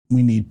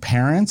We need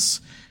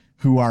parents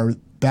who are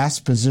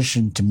best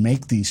positioned to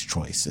make these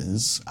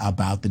choices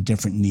about the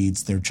different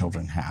needs their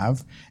children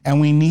have.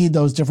 And we need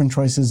those different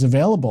choices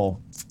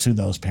available to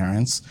those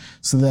parents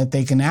so that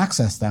they can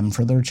access them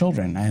for their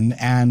children.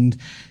 And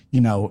you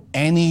know,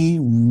 any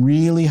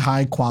really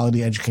high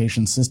quality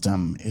education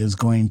system is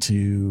going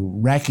to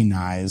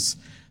recognize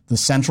the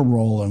central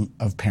role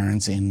of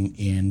parents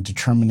in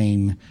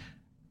determining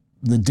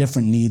the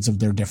different needs of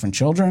their different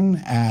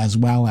children, as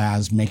well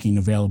as making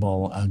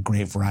available a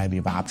great variety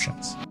of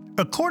options.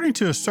 According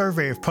to a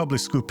survey of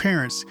public school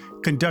parents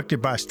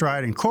conducted by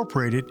Stride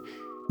Incorporated,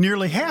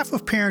 nearly half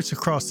of parents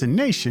across the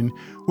nation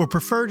would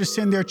prefer to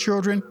send their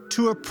children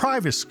to a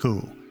private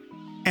school,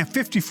 and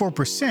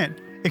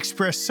 54%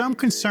 expressed some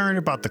concern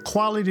about the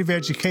quality of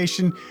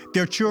education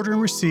their children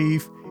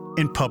receive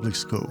in public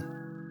school.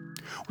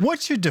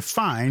 What should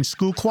define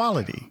school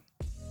quality?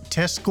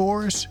 Test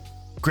scores?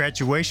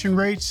 Graduation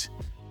rates?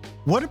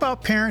 What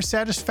about parent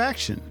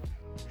satisfaction?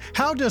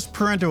 How does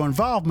parental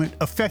involvement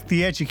affect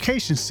the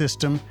education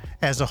system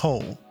as a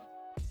whole?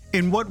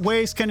 In what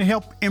ways can it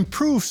help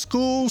improve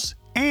schools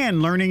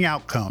and learning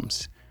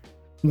outcomes?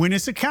 When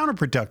is it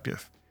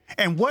counterproductive?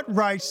 And what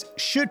rights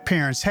should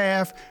parents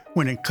have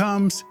when it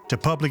comes to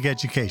public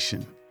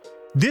education?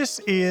 This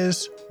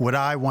is What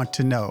I Want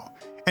to Know.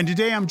 And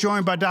today I'm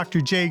joined by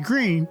Dr. Jay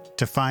Green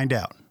to find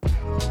out.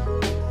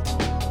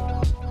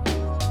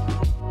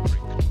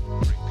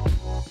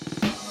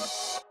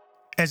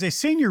 As a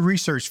senior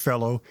research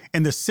fellow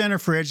in the Center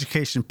for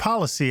Education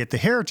Policy at the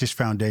Heritage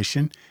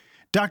Foundation,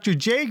 Dr.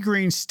 Jay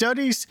Green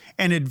studies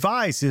and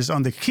advises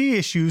on the key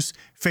issues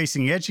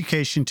facing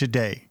education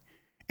today,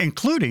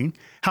 including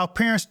how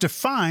parents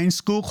define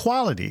school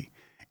quality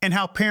and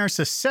how parents'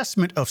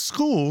 assessment of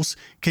schools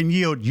can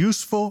yield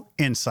useful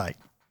insight.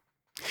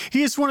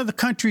 He is one of the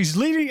country's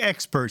leading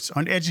experts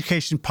on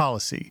education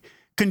policy,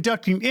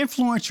 conducting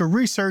influential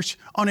research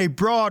on a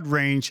broad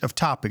range of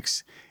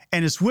topics,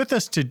 and is with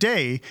us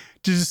today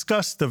to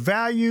discuss the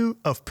value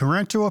of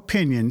parental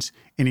opinions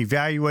in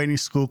evaluating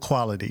school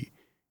quality.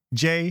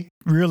 Jay,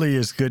 really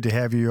is good to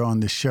have you on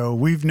the show.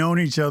 We've known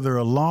each other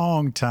a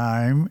long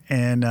time,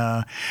 and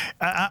I'm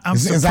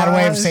surprised. Is that a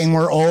way of saying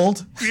we're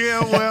old?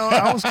 Yeah, well,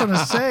 I was going to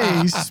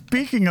say,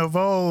 speaking of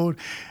old,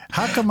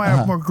 how come I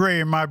have more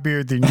gray in my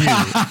beard than you?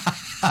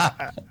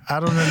 I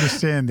don't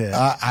understand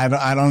that.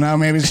 I don't know.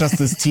 Maybe it's just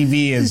this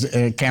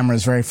TV camera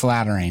is very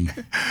flattering.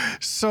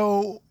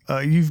 So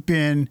you've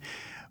been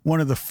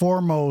one of the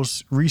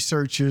foremost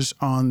researchers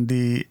on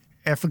the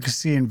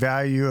efficacy and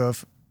value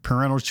of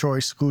parental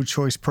choice, school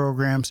choice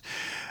programs.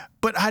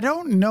 But I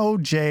don't know,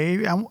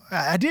 Jay,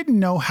 I didn't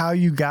know how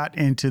you got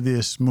into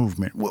this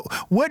movement.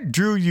 What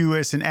drew you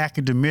as an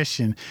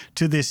academician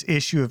to this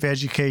issue of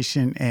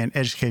education and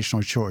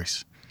educational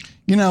choice?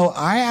 You know,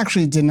 I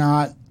actually did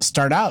not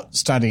start out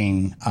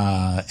studying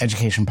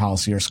education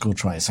policy or school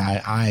choice.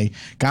 I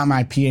got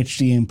my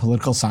PhD in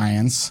political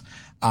science.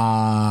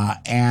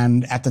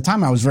 And at the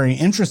time I was very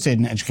interested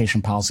in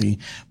education policy,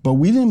 but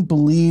we didn't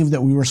believe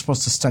that we were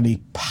supposed to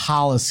study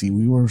policy.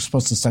 We were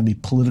supposed to study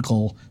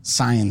political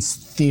science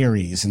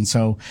theories. And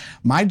so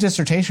my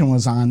dissertation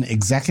was on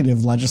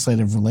executive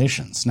legislative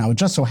relations. Now, it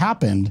just so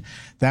happened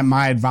that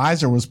my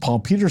advisor was Paul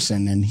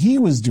Peterson, and he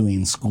was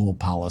doing school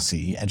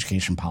policy,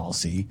 education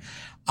policy.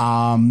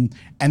 And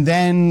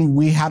then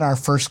we had our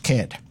first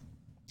kid.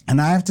 And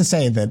I have to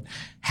say that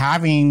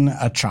having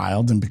a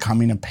child and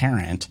becoming a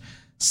parent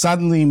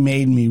suddenly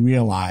made me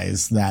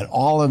realize that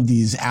all of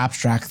these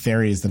abstract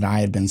theories that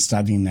I had been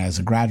studying as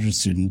a graduate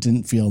student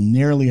didn't feel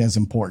nearly as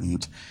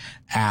important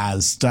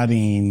as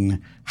studying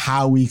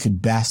how we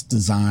could best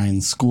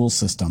design school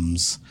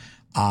systems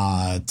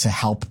to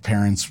help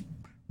parents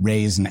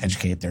raise and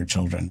educate their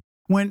children.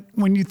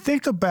 When you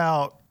think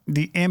about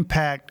the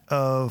impact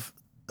of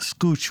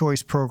school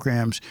choice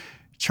programs,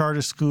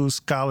 charter schools,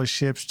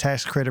 scholarships,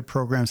 tax credit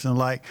programs, and the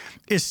like,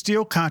 it's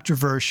still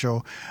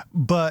controversial,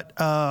 but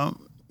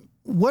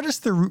what does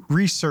the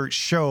research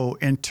show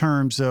in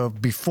terms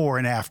of before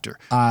and after?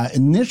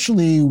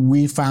 Initially,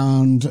 we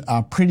found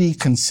pretty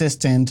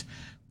consistent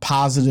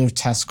positive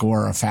test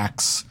score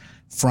effects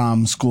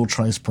from school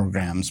choice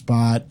programs.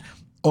 But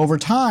over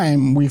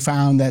time, we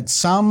found that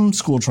some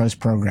school choice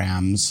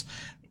programs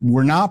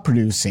were not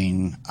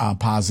producing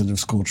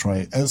positive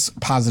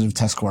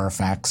test score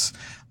effects,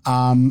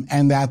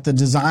 and that the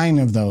design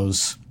of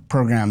those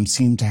programs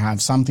seemed to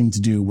have something to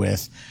do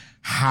with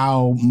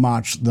how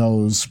much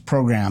those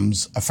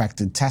programs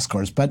affected test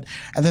scores. But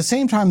at the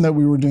same time that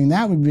we were doing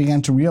that, we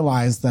began to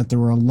realize that there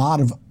were a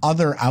lot of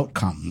other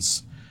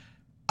outcomes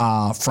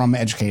from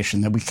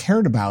education that we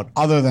cared about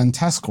other than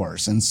test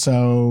scores. And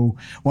so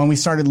when we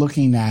started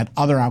looking at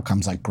other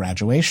outcomes like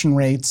graduation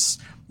rates,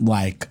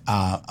 like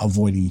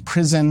avoiding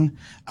prison,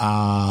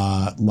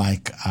 avoiding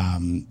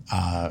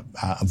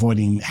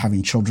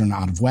having children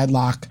out of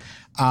wedlock,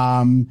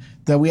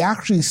 that we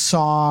actually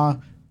saw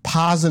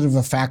positive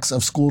effects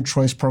of school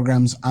choice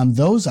programs on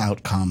those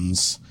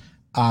outcomes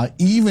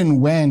even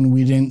when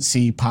we didn't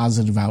see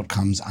positive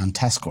outcomes on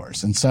test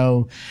scores. And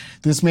so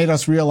this made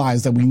us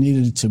realize that we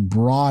needed to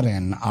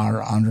broaden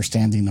our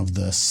understanding of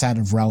the set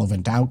of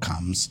relevant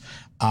outcomes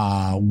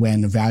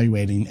when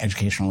evaluating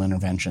educational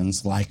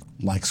interventions like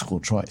school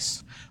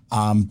choice.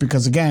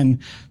 Because again,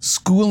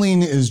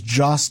 schooling is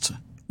just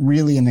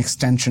really an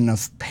extension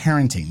of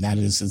parenting. That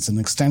is, it's an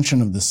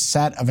extension of the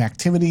set of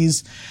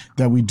activities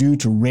that we do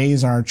to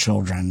raise our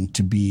children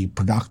to be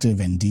productive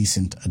and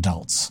decent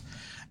adults.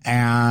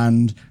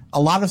 And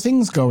a lot of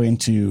things go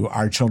into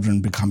our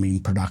children becoming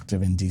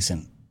productive and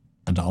decent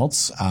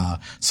adults.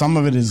 Some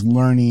of it is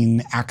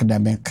learning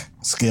academic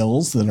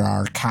skills that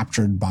are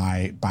captured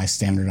by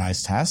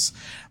standardized tests,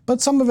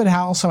 but some of it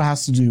also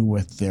has to do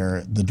with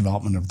the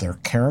development of their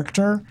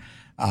character,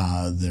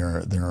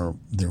 their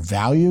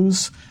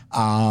values,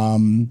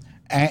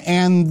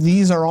 and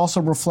these are also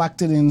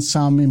reflected in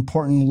some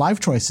important life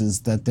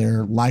choices that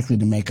they're likely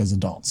to make as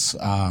adults.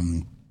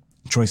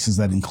 Choices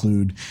that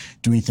include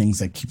doing things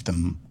that keep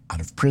them out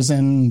of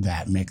prison,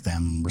 that make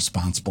them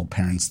responsible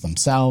parents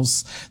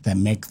themselves, that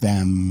make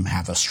them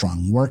have a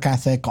strong work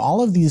ethic.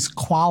 All of these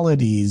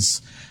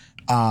qualities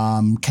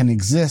can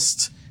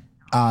exist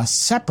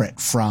separate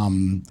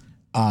from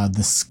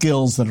the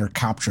skills that are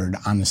captured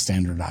on a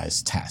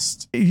standardized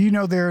test. You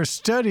know, there are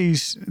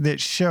studies that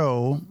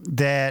show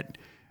that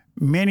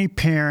many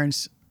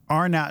parents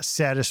are not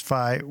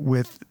satisfied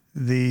with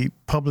the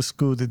public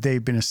school that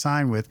they've been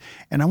assigned with.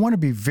 And I want to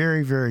be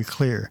very, very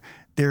clear.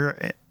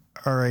 There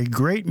are a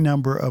great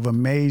number of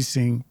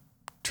amazing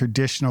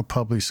traditional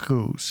public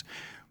schools.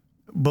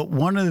 But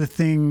one of the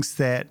things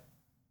that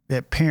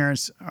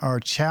parents are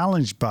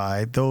challenged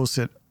by, those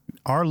that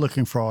are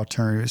looking for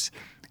alternatives,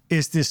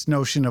 is this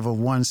notion of a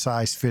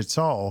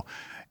one-size-fits-all.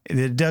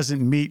 It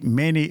doesn't meet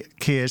many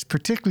kids,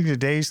 particularly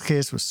today's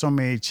kids with so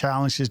many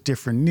challenges,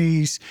 different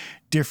needs,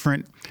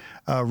 different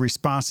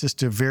responses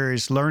to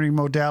various learning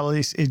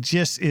modalities. It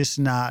just is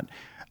not,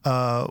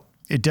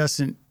 it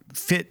doesn't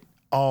fit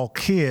all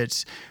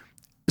kids.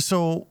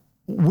 So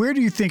where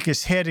do you think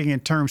it's heading in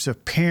terms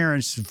of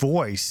parents'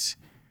 voice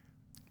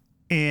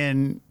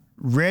in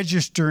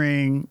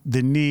registering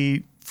the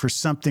need for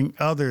something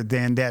other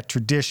than that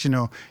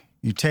traditional,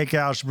 you take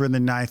algebra in the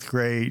 9th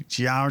grade,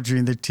 geometry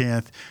in the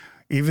 10th,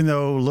 even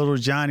though little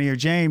Johnny or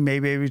Jane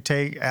may be able to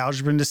take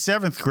algebra in the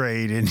 7th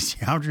grade and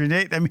geometry in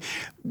the 8th. I mean,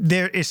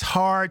 it's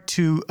hard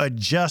to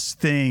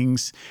adjust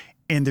things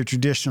in the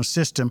traditional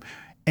system,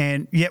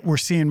 and yet we're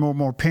seeing more and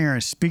more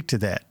parents speak to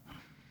that.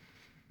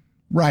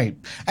 Right.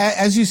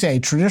 As you say,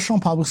 traditional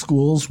public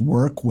schools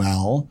work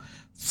well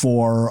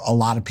for a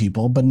lot of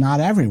people, but not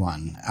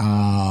everyone.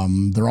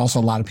 There are also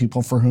a lot of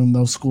people for whom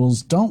those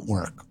schools don't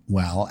work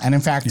well. And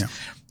in fact,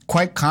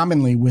 quite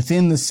commonly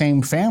within the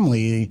same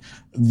family,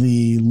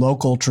 the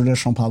local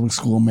traditional public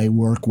school may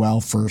work well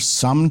for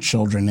some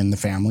children in the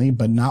family,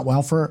 but not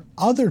well for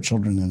other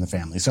children in the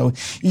family. So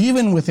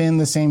even within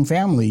the same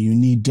family, you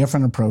need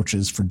different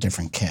approaches for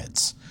different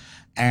kids.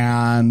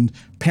 And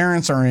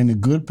parents are in a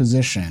good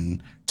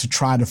position to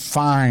try to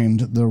find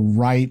the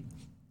right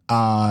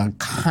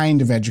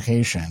kind of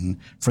education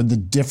for the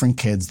different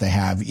kids they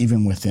have,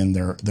 even within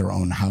their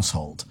own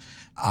household.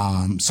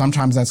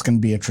 Sometimes that's going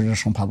to be a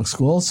traditional public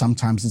school.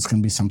 Sometimes it's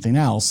going to be something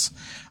else.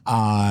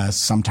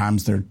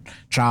 Sometimes their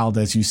child,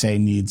 as you say,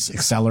 needs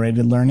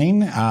accelerated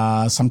learning.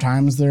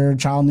 Sometimes their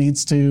child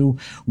needs to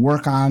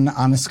work on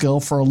a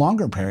skill for a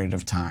longer period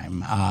of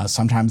time.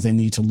 Sometimes they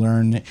need to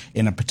learn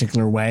in a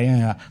particular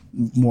way,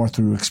 more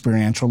through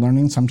experiential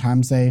learning.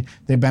 Sometimes they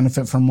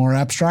benefit from more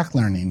abstract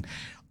learning.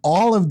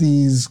 All of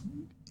these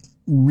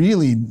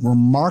really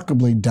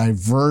remarkably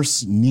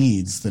diverse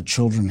needs that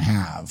children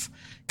have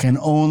can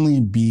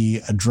only be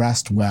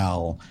addressed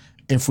well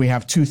if we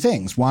have two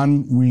things.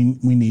 One,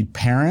 we need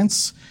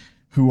parents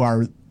who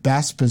are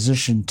best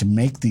positioned to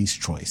make these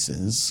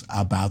choices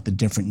about the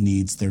different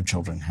needs their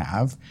children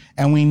have.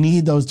 And we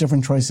need those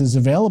different choices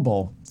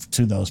available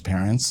to those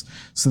parents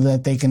so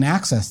that they can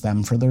access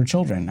them for their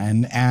children.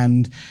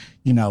 And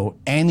you know,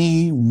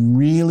 any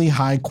really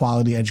high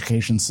quality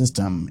education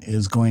system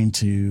is going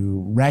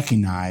to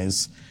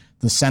recognize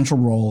the central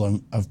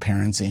role of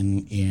parents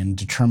in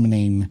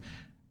determining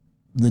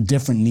the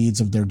different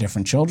needs of their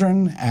different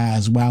children,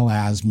 as well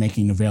as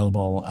making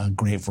available a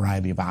great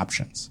variety of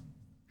options.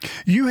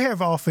 You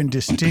have often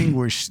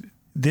distinguished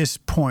this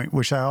point,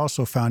 which I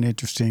also found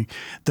interesting,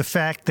 the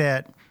fact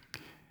that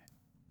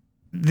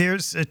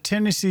there's a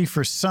tendency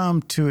for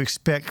some to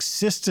expect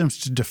systems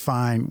to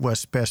define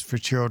what's best for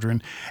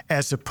children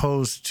as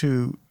opposed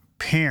to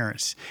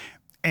parents.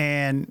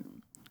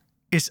 And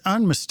it's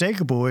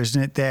unmistakable,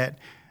 isn't it, that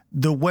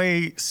the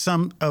way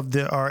some of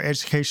our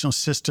educational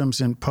systems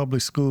in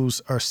public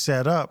schools are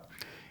set up,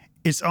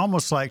 it's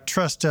almost like,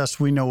 trust us,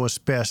 we know what's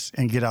best,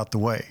 and get out the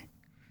way.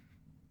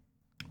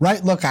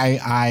 Right. Look,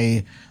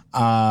 I've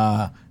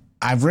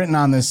written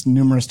on this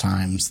numerous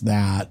times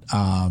that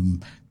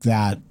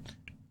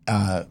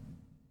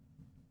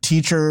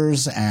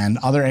teachers and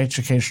other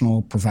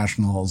educational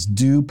professionals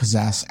do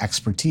possess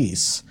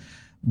expertise,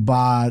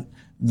 but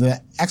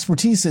the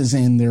expertise is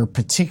in their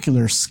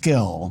particular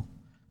skill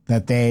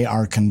that they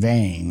are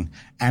conveying,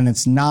 and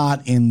it's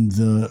not in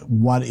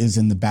what is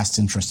in the best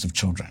interest of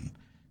children.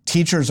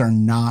 Teachers are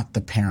not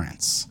the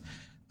parents.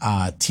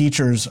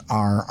 Teachers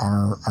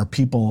are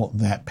people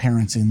that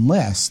parents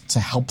enlist to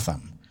help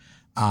them.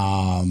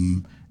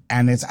 And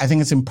I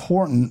think it's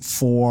important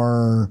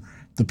for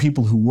the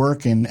people who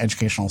work in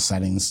educational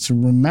settings to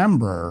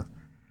remember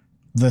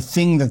the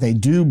thing that they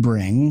do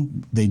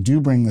bring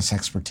this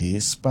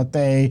expertise, but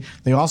they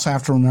also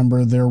have to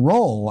remember their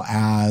role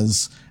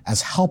as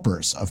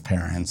helpers of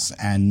parents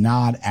and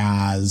not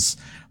as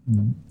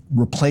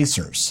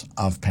replacers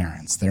of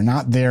parents. They're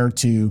not there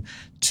to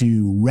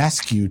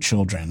rescue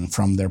children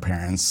from their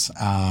parents.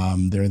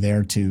 They're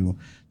there to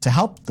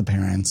help the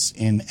parents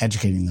in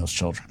educating those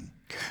children.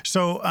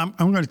 So I'm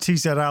going to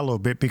tease that out a little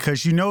bit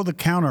because you know the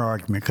counter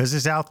argument because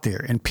it's out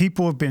there. And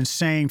people have been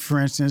saying, for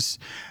instance,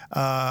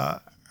 I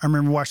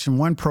remember watching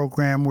one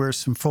program where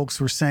some folks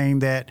were saying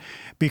that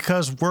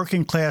because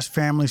working class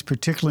families,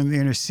 particularly in the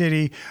inner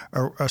city,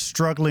 are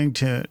struggling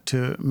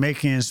to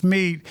make ends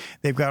meet,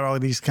 they've got all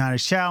these kind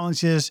of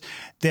challenges,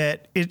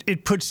 that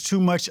it puts too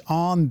much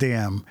on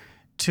them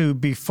to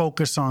be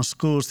focused on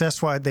schools.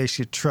 That's why they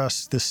should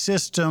trust the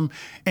system.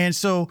 And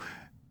so,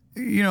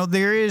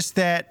 there is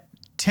that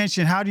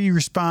tension. How do you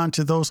respond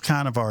to those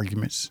kind of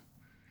arguments?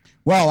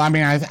 Well, I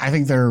mean, I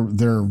think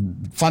they're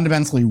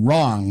fundamentally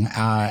wrong,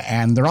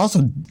 and they're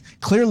also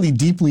clearly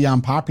deeply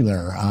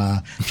unpopular.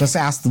 Just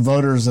ask the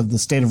voters of the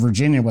state of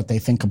Virginia what they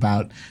think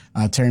about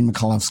Terry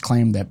McAuliffe's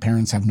claim that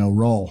parents have no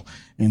role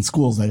in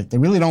schools. They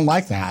really don't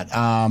like that,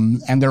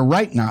 and they're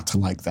right not to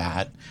like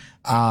that.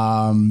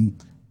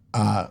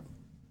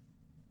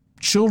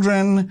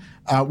 Children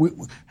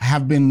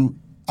have been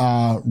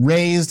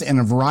raised in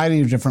a variety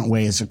of different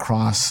ways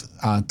across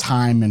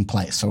time and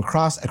place. So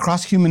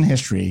across human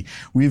history,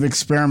 we've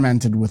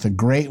experimented with a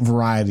great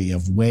variety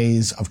of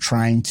ways of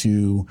trying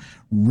to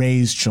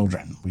raise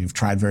children. We've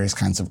tried various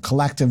kinds of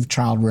collective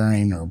child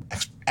rearing or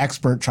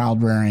expert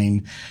child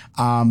rearing.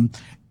 And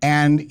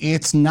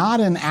it's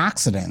not an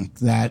accident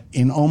that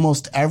in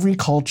almost every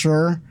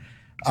culture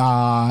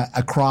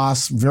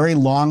across very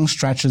long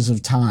stretches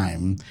of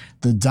time,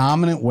 the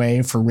dominant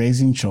way for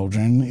raising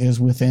children is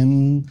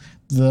within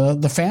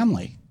the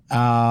family.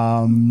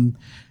 And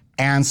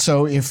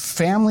so if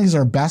families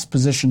are best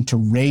positioned to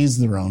raise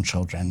their own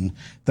children,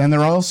 then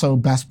they're also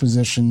best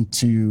positioned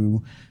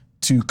to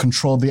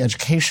control the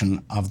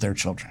education of their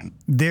children.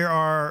 There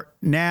are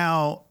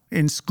now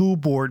in school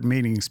board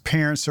meetings,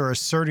 parents are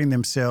asserting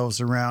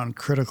themselves around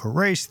critical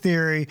race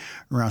theory,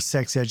 around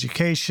sex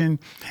education.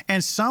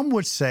 And some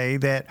would say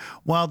that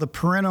while the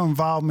parental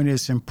involvement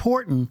is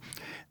important,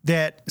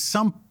 that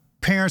some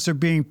parents are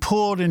being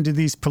pulled into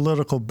these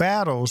political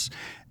battles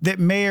that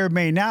may or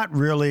may not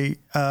really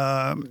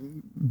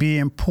be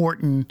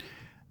important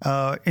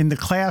in the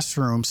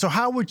classroom. So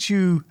how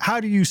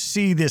do you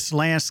see this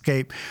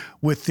landscape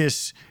with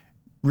this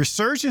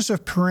resurgence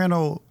of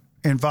parental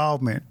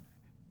involvement,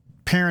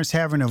 parents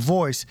having a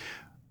voice,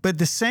 but at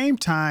the same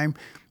time,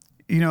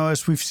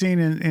 as we've seen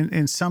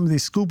in some of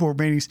these school board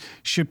meetings,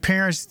 should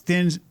parents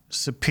then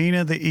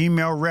subpoena the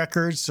email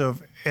records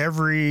of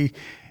every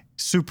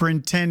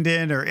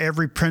superintendent or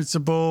every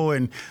principal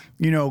and,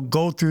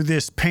 go through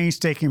this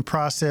painstaking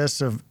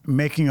process of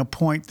making a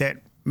point that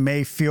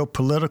may feel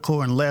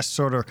political and less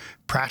sort of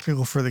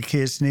practical for the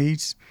kids'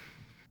 needs?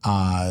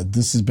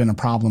 This has been a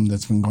problem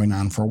that's been going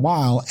on for a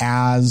while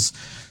as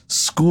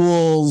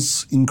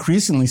schools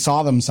increasingly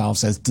saw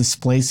themselves as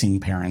displacing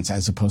parents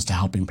as opposed to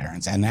helping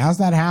parents. And as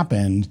that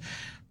happened,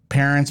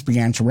 parents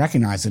began to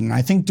recognize it. And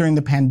I think during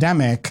the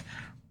pandemic,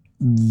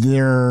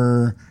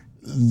 the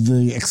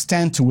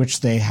extent to which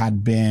they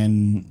had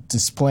been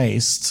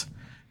displaced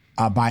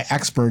by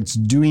experts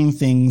doing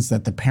things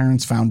that the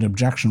parents found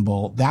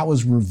objectionable, that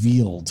was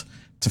revealed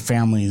to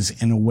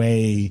families in a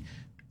way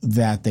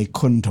that they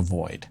couldn't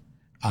avoid.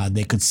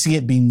 They could see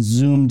it being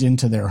zoomed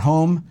into their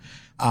home,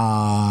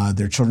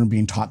 their children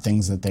being taught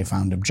things that they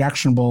found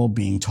objectionable,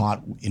 being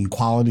taught in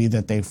quality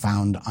that they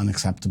found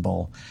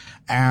unacceptable,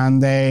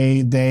 and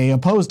they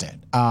opposed it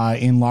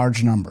in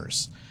large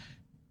numbers.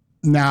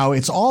 Now,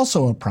 it's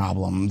also a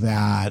problem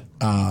that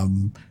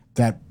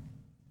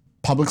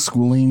public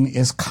schooling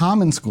is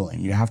common schooling.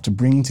 You have to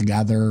bring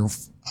together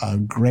a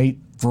great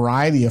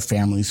variety of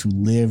families who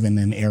live in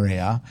an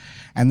area,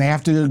 and they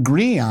have to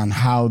agree on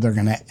how they're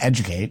going to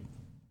educate,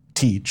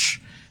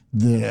 teach,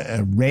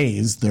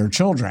 raise their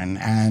children.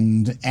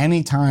 And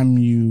anytime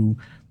you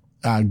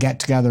get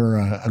together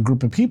a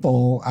group of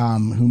people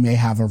who may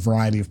have a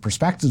variety of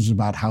perspectives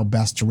about how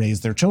best to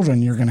raise their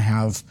children, you're going to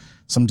have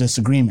some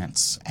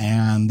disagreements.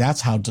 And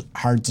that's hard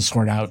to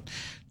sort out,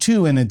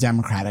 too, in a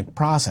democratic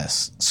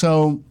process.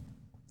 So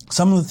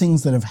some of the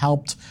things that have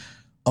helped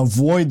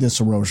avoid this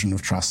erosion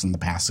of trust in the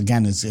past,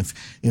 again, is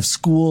if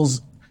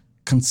schools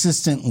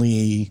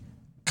consistently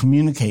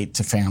communicate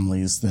to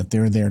families that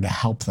they're there to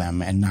help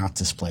them and not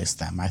displace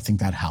them. I think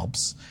that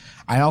helps.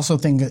 I also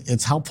think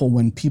it's helpful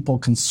when people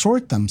can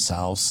sort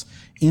themselves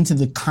into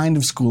the kind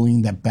of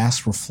schooling that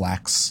best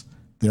reflects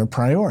their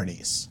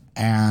priorities.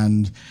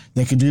 And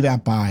they could do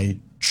that by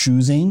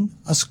choosing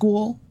a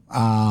school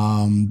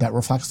that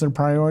reflects their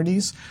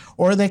priorities,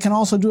 or they can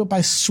also do it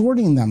by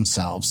sorting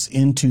themselves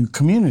into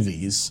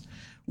communities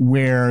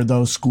where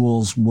those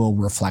schools will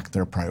reflect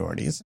their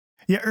priorities.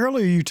 Yeah,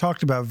 earlier you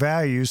talked about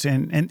values,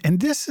 and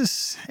this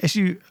is, as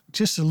you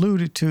just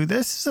alluded to,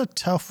 this is a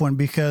tough one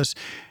because,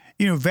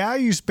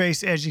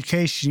 values-based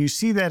education, you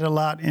see that a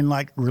lot in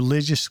like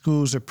religious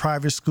schools or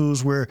private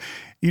schools where,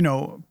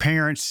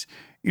 parents,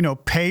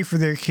 pay for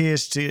their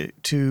kids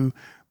to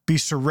be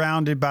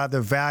surrounded by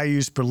the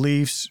values,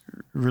 beliefs,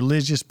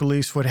 religious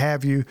beliefs, what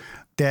have you,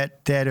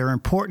 that are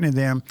important to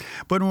them.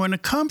 But when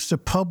it comes to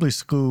public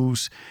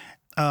schools,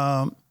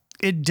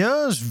 it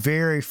does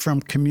vary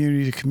from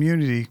community to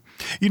community.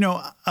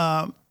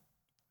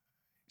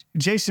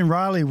 Jason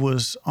Riley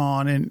was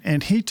on,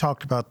 and he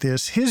talked about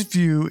this. His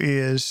view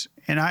is,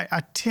 and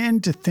I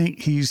tend to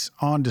think he's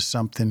onto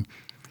something,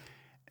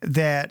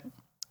 that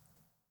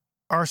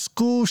our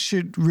schools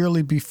should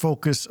really be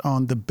focused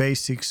on the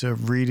basics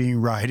of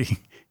reading, writing,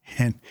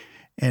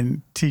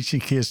 and teaching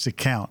kids to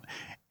count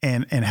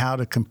and how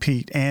to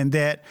compete. And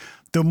that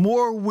the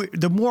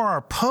more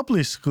our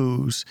public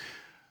schools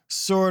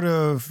sort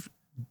of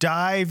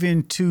dive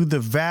into the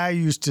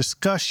values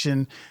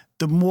discussion,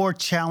 the more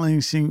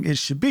challenging it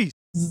should be.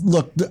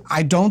 Look,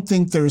 I don't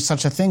think there is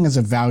such a thing as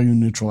a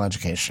value-neutral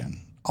education.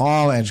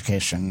 All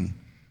education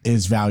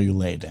is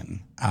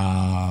value-laden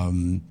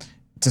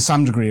to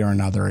some degree or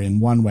another, in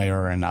one way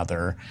or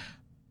another.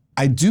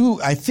 I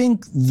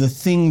think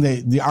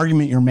the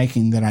argument you're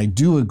making that I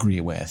do agree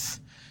with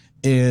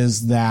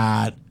is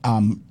that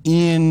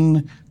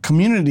in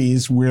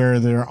communities where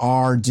there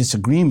are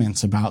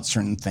disagreements about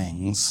certain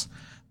things,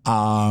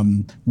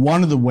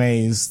 one of the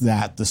ways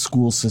that the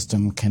school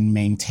system can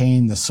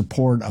maintain the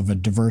support of a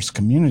diverse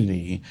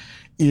community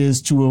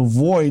is to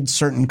avoid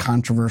certain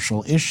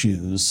controversial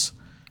issues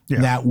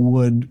that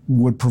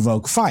would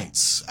provoke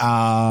fights.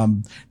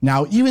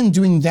 Now, even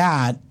doing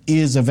that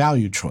is a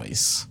value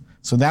choice.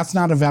 So that's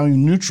not a value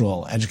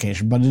neutral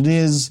education, but it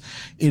is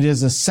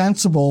a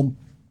sensible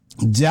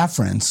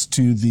deference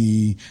to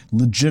the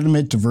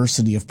legitimate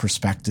diversity of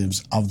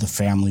perspectives of the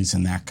families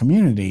in that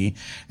community.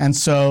 And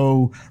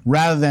so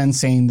rather than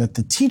saying that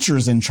the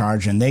teacher's in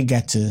charge and they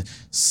get to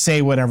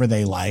say whatever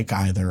they like,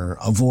 either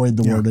avoid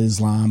the word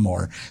Islam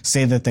or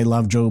say that they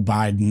love Joe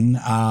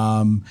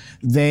Biden,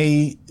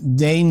 they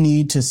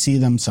need to see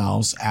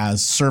themselves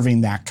as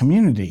serving that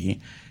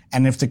community.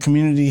 And if the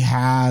community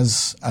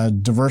has a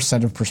diverse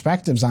set of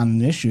perspectives on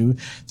an issue,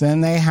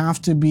 then they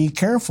have to be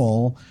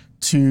careful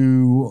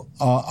to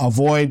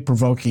avoid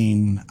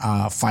provoking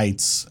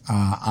fights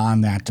on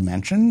that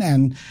dimension.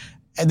 And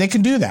they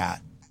can do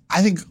that.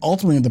 I think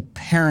ultimately the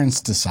parents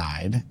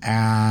decide,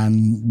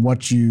 and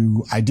what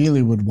you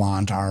ideally would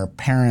want are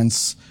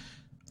parents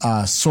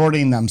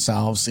sorting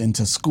themselves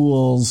into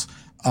schools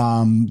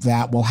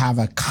that will have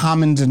a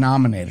common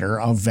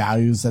denominator of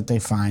values that they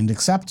find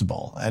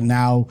acceptable. And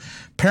now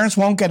parents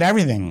won't get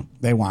everything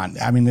they want.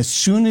 I mean, as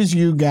soon as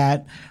you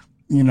get,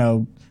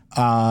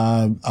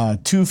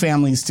 two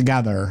families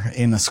together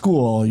in a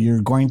school,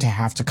 you're going to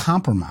have to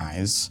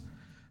compromise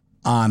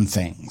on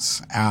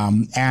things.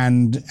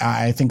 And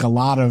I think a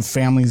lot of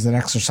families that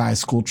exercise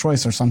school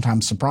choice are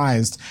sometimes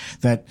surprised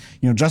that,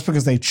 just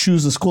because they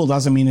choose a school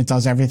doesn't mean it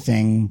does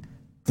everything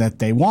that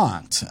they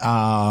want,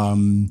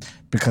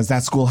 because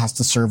that school has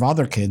to serve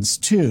other kids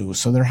too.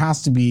 So there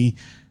has to be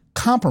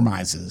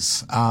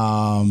compromises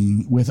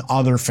with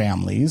other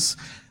families.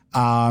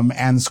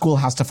 And the school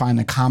has to find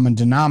a common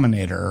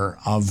denominator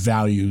of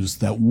values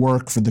that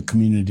work for the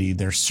community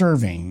they're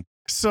serving.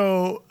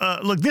 So,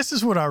 look, this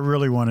is what I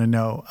really want to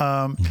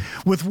know.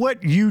 With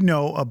what you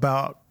know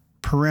about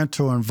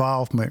parental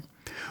involvement,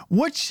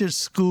 what should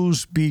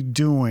schools be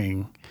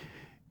doing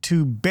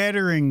to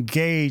better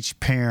engage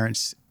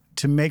parents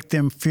to make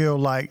them feel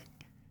like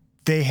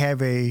they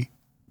have a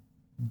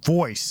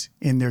voice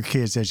in their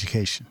kids'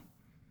 education?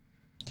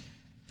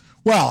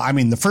 Well, I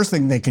mean, the first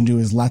thing they can do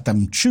is let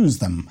them choose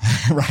them,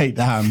 right?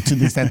 To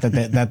the extent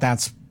that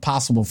that's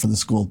possible for the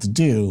school to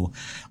do.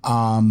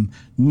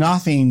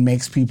 Nothing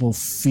makes people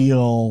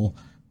feel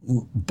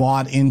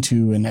bought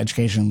into an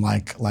education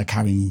like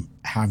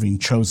having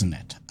chosen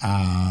it.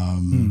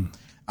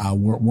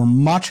 We're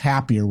much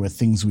happier with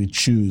things we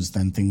choose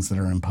than things that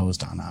are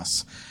imposed on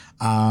us.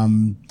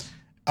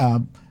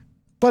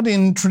 But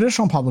in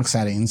traditional public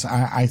settings,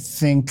 I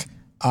think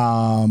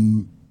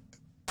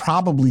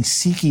probably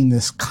seeking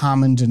this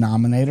common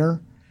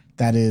denominator,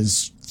 that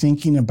is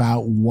thinking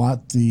about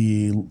what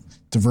the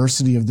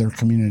diversity of their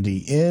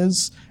community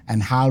is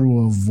and how to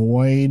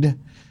avoid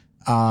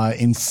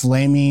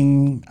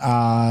inflaming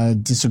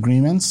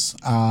disagreements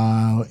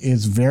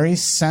is very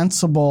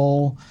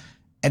sensible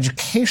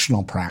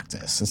educational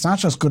practice. It's not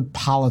just good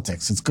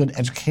politics, it's good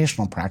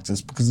educational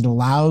practice because it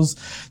allows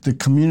the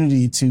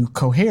community to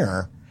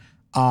cohere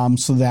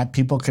so that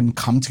people can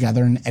come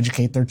together and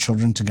educate their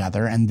children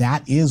together. And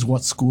that is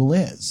what school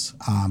is,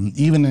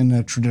 even in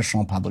a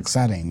traditional public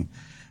setting.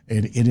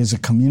 It is a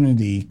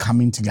community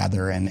coming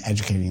together and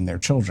educating their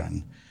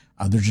children.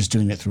 They're just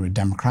doing it through a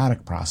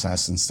democratic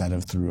process instead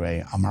of through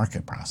a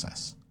market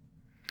process.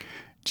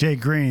 Jay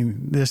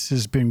Green, this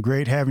has been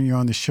great having you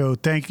on the show.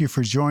 Thank you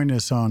for joining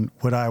us on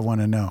What I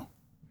Want to Know.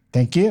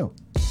 Thank you.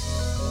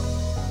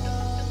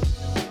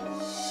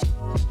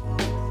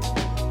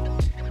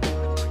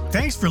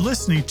 Thanks for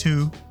listening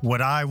to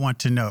What I Want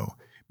to Know.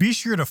 Be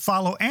sure to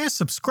follow and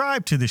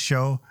subscribe to the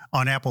show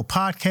on Apple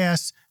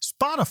Podcasts,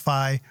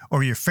 Spotify,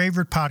 or your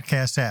favorite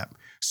podcast app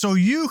so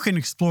you can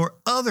explore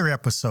other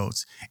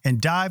episodes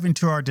and dive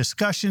into our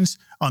discussions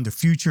on the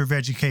future of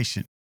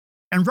education.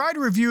 And write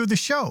a review of the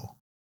show.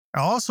 I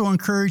also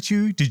encourage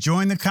you to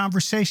join the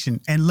conversation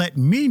and let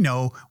me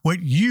know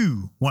what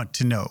you want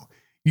to know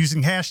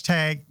using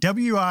hashtag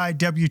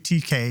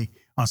WIWTK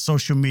on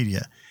social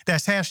media.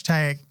 That's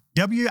hashtag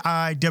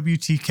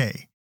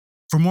WIWTK.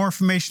 For more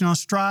information on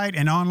Stride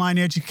and online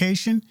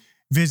education,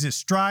 visit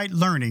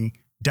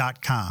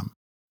stridelearning.com.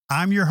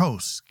 I'm your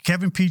host,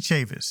 Kevin P.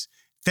 Chavis.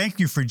 Thank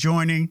you for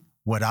joining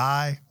What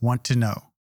I Want to Know.